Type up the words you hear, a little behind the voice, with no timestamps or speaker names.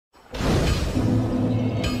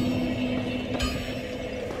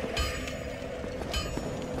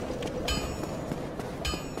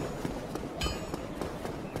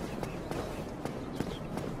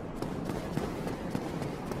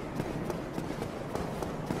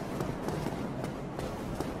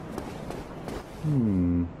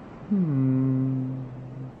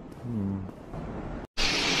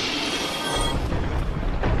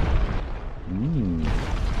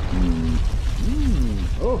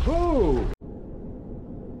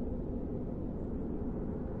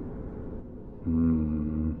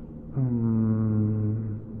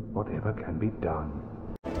Whatever can be done.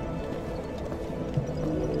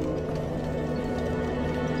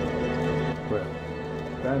 Well,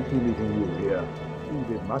 fancy meeting you here. You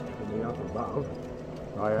did much for me up above.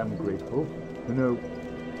 I am grateful. You know,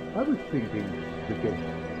 I was thinking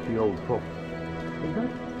against the old folks. Is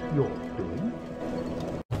that your doing?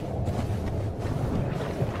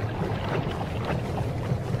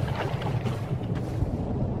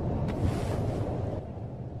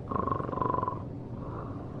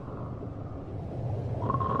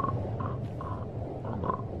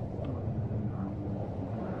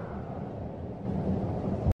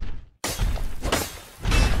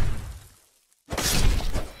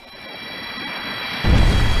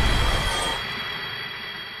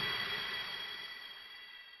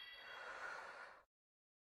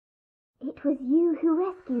 It was you who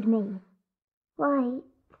rescued me. Why,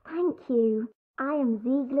 thank you. I am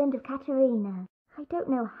Sieglinde of Catarina. I don't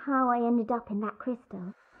know how I ended up in that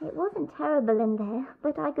crystal. It wasn't terrible in there,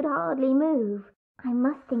 but I could hardly move. I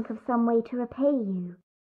must think of some way to repay you.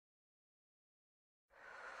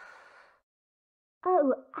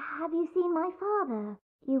 Oh, have you seen my father?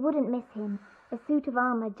 You wouldn't miss him. A suit of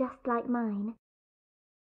armor just like mine.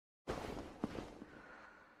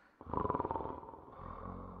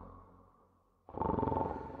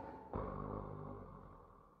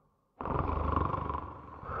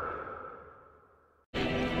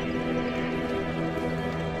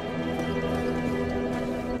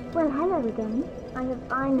 Well, hello again. I have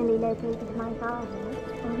finally located my father.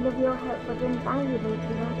 All of your help was invaluable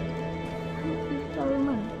to us. Thank you so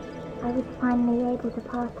much. I was finally able to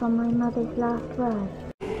pass on my mother's last words.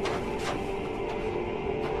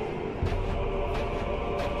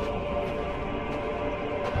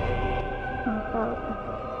 I felt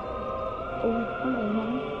all hollow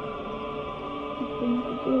now. Nothing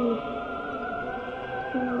to do.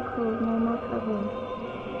 Still called no more trouble.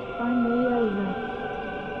 Finally over.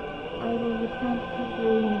 I will return to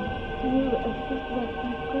Catarina. You assist us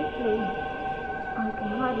quickly. I can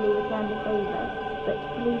hardly return the favour, but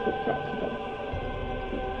please accept this.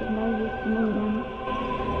 It's of no use to me now.